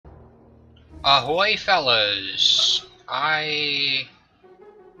Ahoy, fellas! I'm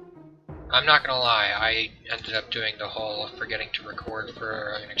not gonna lie, I ended up doing the whole forgetting to record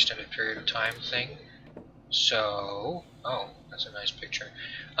for an extended period of time thing. So, oh, that's a nice picture.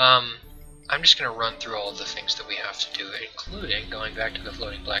 I'm just gonna run through all of the things that we have to do, including going back to the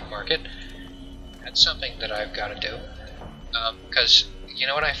floating black market. That's something that I've got to do. Because, you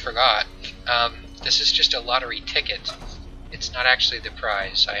know what I forgot? This is just a lottery ticket. It's not actually the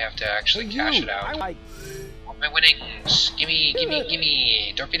prize. I have to actually cash it out. All my winnings! Gimme, gimme,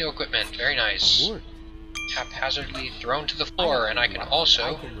 gimme! Torpedo equipment, very nice. Haphazardly thrown to the floor, and I can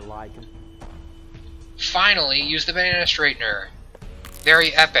also finally use the banana straightener.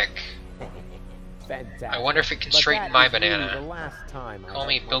 Very epic. I wonder if it can straighten my banana. Call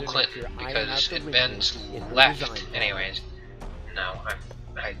me Bill Clinton, because it bends left. Anyways, no,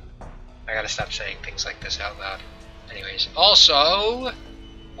 I gotta stop saying things like this out loud. Anyways, also,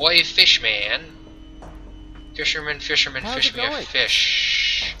 boy fishman. Fisherman, fisherman, fish me a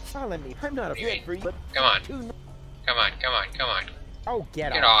fish. I'm not afraid for you, but come on. Come on, come on, come on. Oh,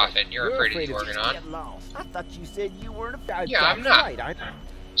 get off it. You're afraid of the Organon. I thought you said you weren't afraid. Yeah, I'm not. Right.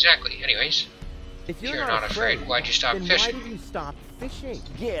 Exactly. Anyways, if you're not afraid, why'd you stop then fishing? Why did you stop fishing?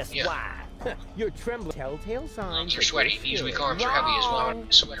 Guess why? You're trembling. Telltale signs. Arms are sweaty, knees weak, arms are heavy as well.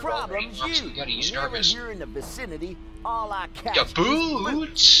 Sweater rolling, mumps and gutties, nervous. You're in the vicinity. All I catch The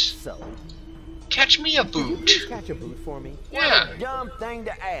boots! So, Catch me a could you boot. please catch a boot for me? Yeah. What a dumb thing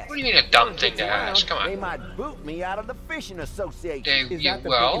to ask. What do you mean a dumb thing to ask? Come They on. might boot me out of the fishing association.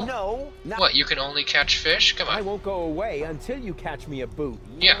 Well, no, not what, you can only catch fish? Come I on. won't go away until you catch me a boot.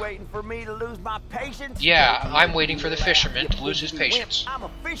 Yeah. You waiting for me to lose my patience? Yeah, I'm waiting for the fisherman to lose his patience. I'm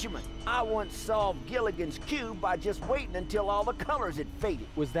a fisherman. I once solved Gilligan's Cube by just waiting until all the colors had faded.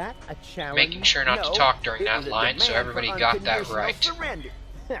 Was that a challenge? Making sure not to talk during that line, so everybody got that right. Surrender.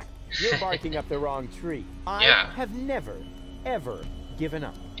 You're barking up the wrong tree. I have never, ever given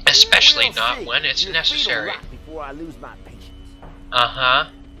up. Especially not when it's necessary. Before I lose my patience. Uh-huh.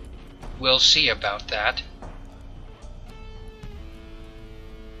 We'll see about that.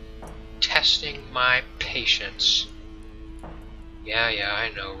 Testing my patience. Yeah, I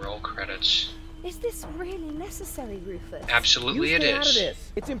know. Roll credits. Is this really necessary, Rufus? Absolutely it You stay out of is.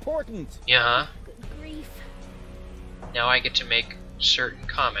 this. It's important. Yeah. Good grief. Now I get to make certain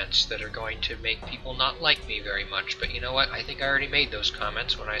comments that are going to make people not like me very much, but you know what? I think I already made those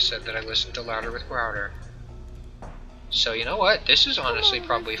comments when I said that I listened to Louder with Router. So you know what? This is honestly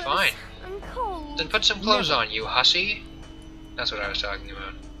probably fine. I'm cold. Then put some clothes on, you hussy. That's what I was talking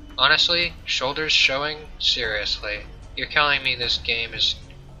about. Honestly, shoulders showing? Seriously. You're telling me this game is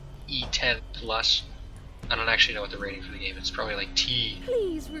E10 plus? I don't actually know what the rating for the game is. It's probably like T.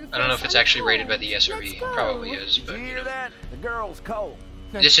 Please, Rufus, I don't know if it's I'm actually rated by cold. the SRV. Let's go. Probably is, but Did you you hear know. that? The girl's cold.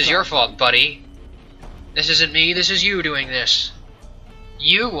 This is your fault, buddy. This isn't me, this is you doing this.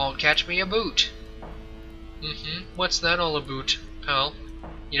 You won't catch me a boot. What's that all about, pal?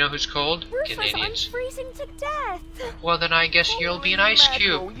 You know who's cold? Rufus, Canadians. I'm freezing to death. Well, then I guess you'll be an ice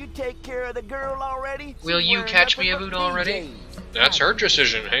cube. Will you take care of the girl already? Will She's you wearing catch nothing me a but boot already? PJs. That's her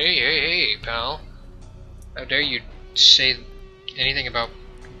decision. Hey, pal. How dare you say anything about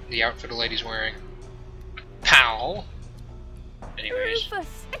the outfit a lady's wearing? Pal. Anyways.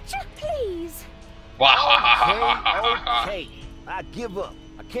 Rufus, please. Okay. I give up.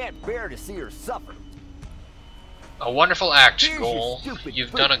 I can't bear to see her suffer. A wonderful act, Here's your Goal. stupid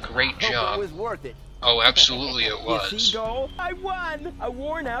You've boot. done a great I hope job. it was worth it. Oh, absolutely it You see, was. Goal? I won! A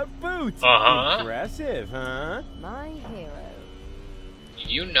worn-out boot! Uh-huh. Impressive, huh? My hero.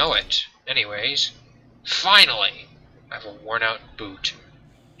 You know it. Anyways, finally, I have a worn-out boot.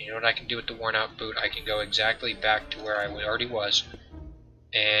 You know what I can do with the worn-out boot? I can go exactly back to where I already was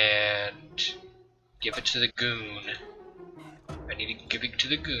and give it to the goon. I need to give it to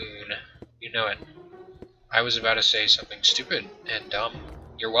the goon. You know it. I was about to say something stupid and dumb.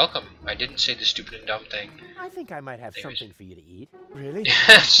 You're welcome. I didn't say the stupid and dumb thing. I think I might have Anyways. something for you to eat. Really?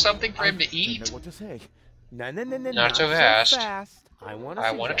 Something for him to I don't eat? know what to say. No, Not so fast. I want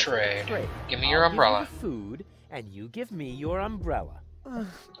to trade. Give me your I'll umbrella. Give you the food, and you give me your umbrella.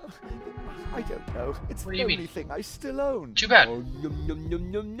 I don't know. It's What do the you mean? only thing I still own. Too bad. Oh, num num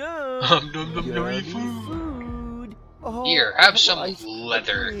num num num. Num, num, num, Yummy food. food. Oh, Here, have some I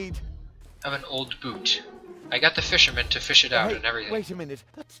leather. agreed. Have an old boot. I got the fisherman to fish it out Hey, and everything. wait a minute.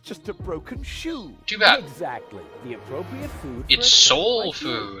 That's just a broken shoe. Too bad. Exactly. The appropriate food. It's for a soul tramp like you.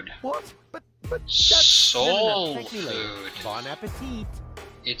 food. What? But that's Soul no, no, no. Thank you, lady. food. Bon appetit.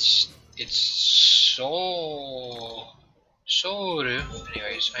 It's soul.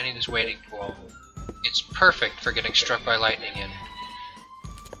 Anyways, I need this waiting pool. It's perfect for getting struck by lightning in.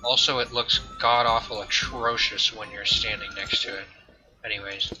 Also, it looks god-awful atrocious when you're standing next to it.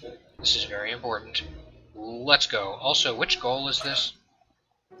 Anyways, this is very important. Let's go. Also, which goal is this?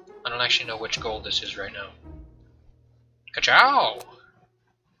 I don't actually know which goal this is right now. Ka-chow!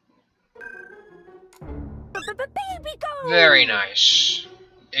 Baby goal! Very nice.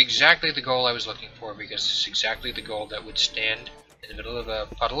 Exactly the goal I was looking for, because it's exactly the goal that would stand in the middle of a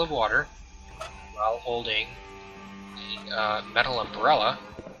puddle of water while holding the metal umbrella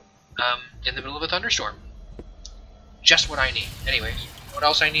in the middle of a thunderstorm. Just what I need. Anyways, what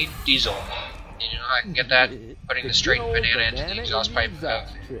else I need? Diesel. You know, I can get that putting the straight banana into the exhaust pipe.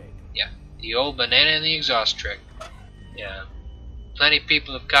 Yeah, the old banana in the exhaust trick. Yeah, plenty of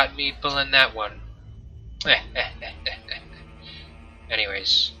people have caught me pulling that one.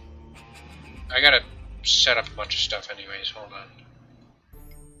 Anyways, I gotta set up a bunch of stuff anyways, hold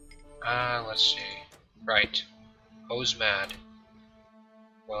on. Let's see. Right. Hose mad.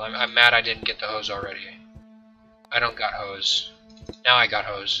 Well, I'm mad I didn't get the hose already. I don't got hose. Now I got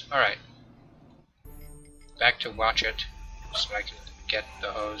hose. Alright. Back to watch it, so I can get the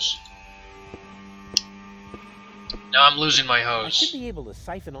hose. Now I'm losing my hose. I should be able to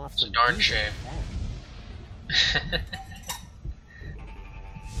siphon off it's a some darn diesel shame. with that.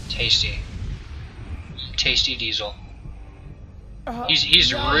 Tasty. Tasty diesel.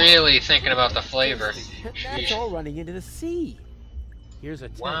 He's really thinking about the flavor. That's all running into the sea. Here's a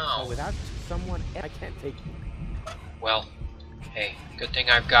tank, Wow. so without someone, I can't take it. Well, hey, good thing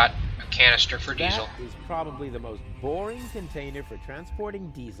I've got a canister for diesel. That is probably the most boring container for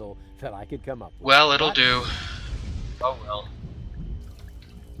transporting diesel that I could come up with. Well, it'll But do. Oh well.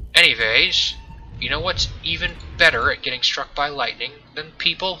 Anyways, you know what's even better at getting struck by lightning than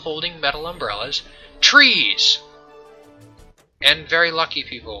people holding metal umbrellas? Trees! And very lucky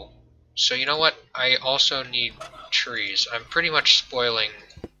people. So you know what? I also need trees. I'm pretty much spoiling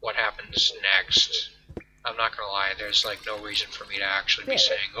what happens next. I'm not gonna lie, there's like no reason for me to actually be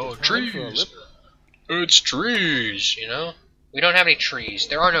saying, oh, trees! It's trees, you know? We don't have any trees.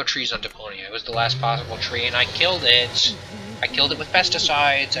 There are no trees on Deponia. It was the last possible tree and I killed it. I killed it with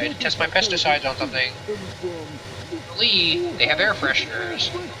pesticides. I had to test my pesticides on something. Lee, they have air fresheners.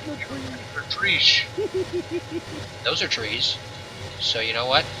 For trees. Those are trees. So you know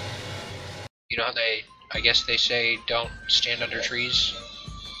what? You know how I guess they say don't stand under trees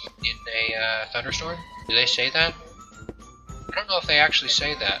in a thunderstorm? Do they say that? I don't know if they actually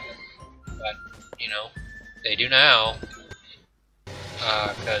say that, but, you know, they do now.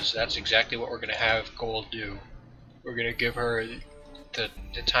 Because that's exactly what we're going to have Gold do. We're going to give her the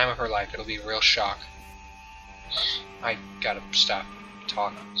time of her life. It'll be a real shock. I gotta stop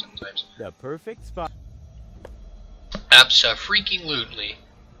talking sometimes. The perfect spot. Abso-freaking-lutely.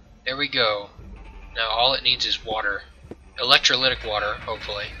 There we go. Now all it needs is water. Electrolytic water,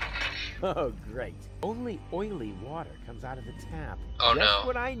 hopefully. Oh, great. Only oily water comes out of the tap. Oh, Just no.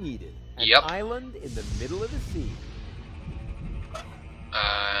 what I needed. An Yep. island in the middle of the sea.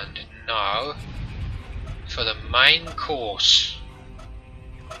 And now, for the main course,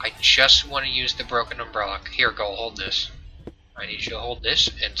 I just want to use the broken umbrella. Here, go, hold this. I need you to hold this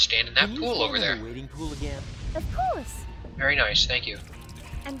and stand in that Can you pool stand over in there. the waiting pool again? Of course. Very nice, thank you.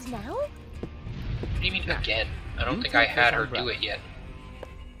 And now? What do you mean again? I don't You think I take had this her do umbrella. it yet.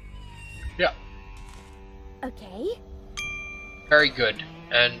 Yeah. Okay. Very good.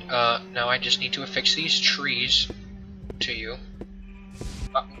 And now I just need to affix these trees to you.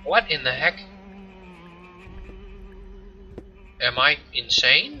 What in the heck? Am I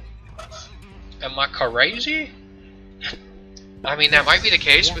insane? Am I crazy? I mean, that might be the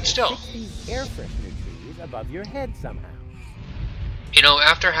case, You have but to still. stick these air freshener trees above your head somehow. You know,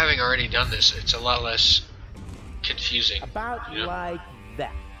 after having already done this, it's a lot less confusing. About Yeah. like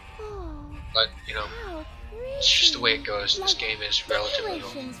that. Oh, But, you know, how pretty. it's just the way it goes. This Like game is relatively old.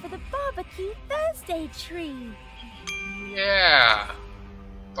 decorations for the barbecue Thursday tree. Yeah.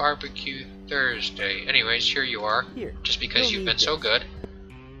 Barbecue Thursday. Anyways, here you are. Here. Just because you'll you've need been so this. good.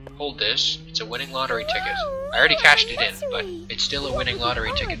 Hold this. It's a winning lottery ticket. I already cashed it in, but it's still a winning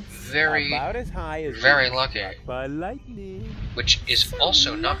lottery ticket. Very, About as high as very we lucky. struck by lightning. Which is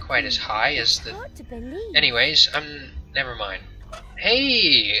also not quite as high as the... Hard to believe. Anyways, never mind.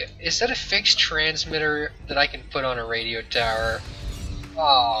 Hey! Is that a fixed transmitter that I can put on a radio tower?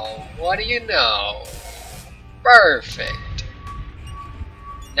 Oh, what do you know? Perfect!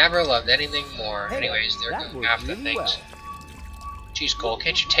 Never loved anything more. Hey, Anyways, there that go worked half the really things. well. Jeez, Cole,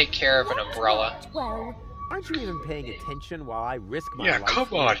 can't you take care of an umbrella? Well, Aren't you even paying attention while I risk my Yeah, life? come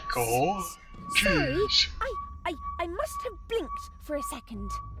here? on, Cole. sorry. Jeez. I must have blinked for a second.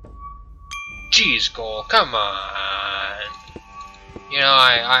 Jeez, Cole, come on. You know,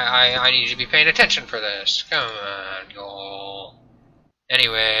 I need you to be paying attention for this. Come on, goal.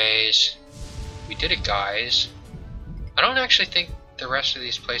 Anyways, we did it, guys. I don't actually think the rest of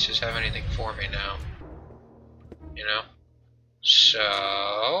these places have anything for me now. You know?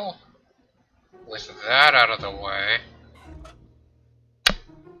 So, with that out of the way,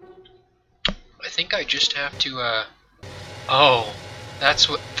 I think I just have to, oh, that's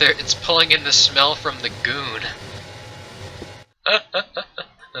what it's pulling in the smell from the goon.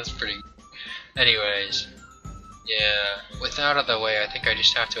 That's pretty. Anyways, yeah, with that out of the way, I think I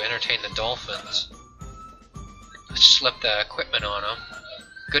just have to entertain the dolphins. Slip the equipment on them.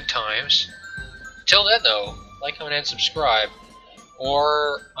 Good times. Till then, though, like, comment, and subscribe,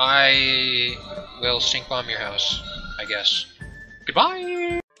 or I will stink bomb your house, I guess.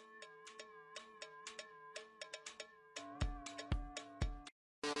 Goodbye!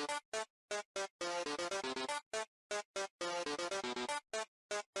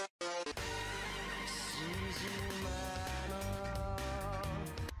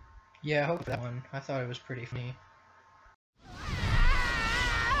 Yeah, I hope that one. I thought it was pretty funny.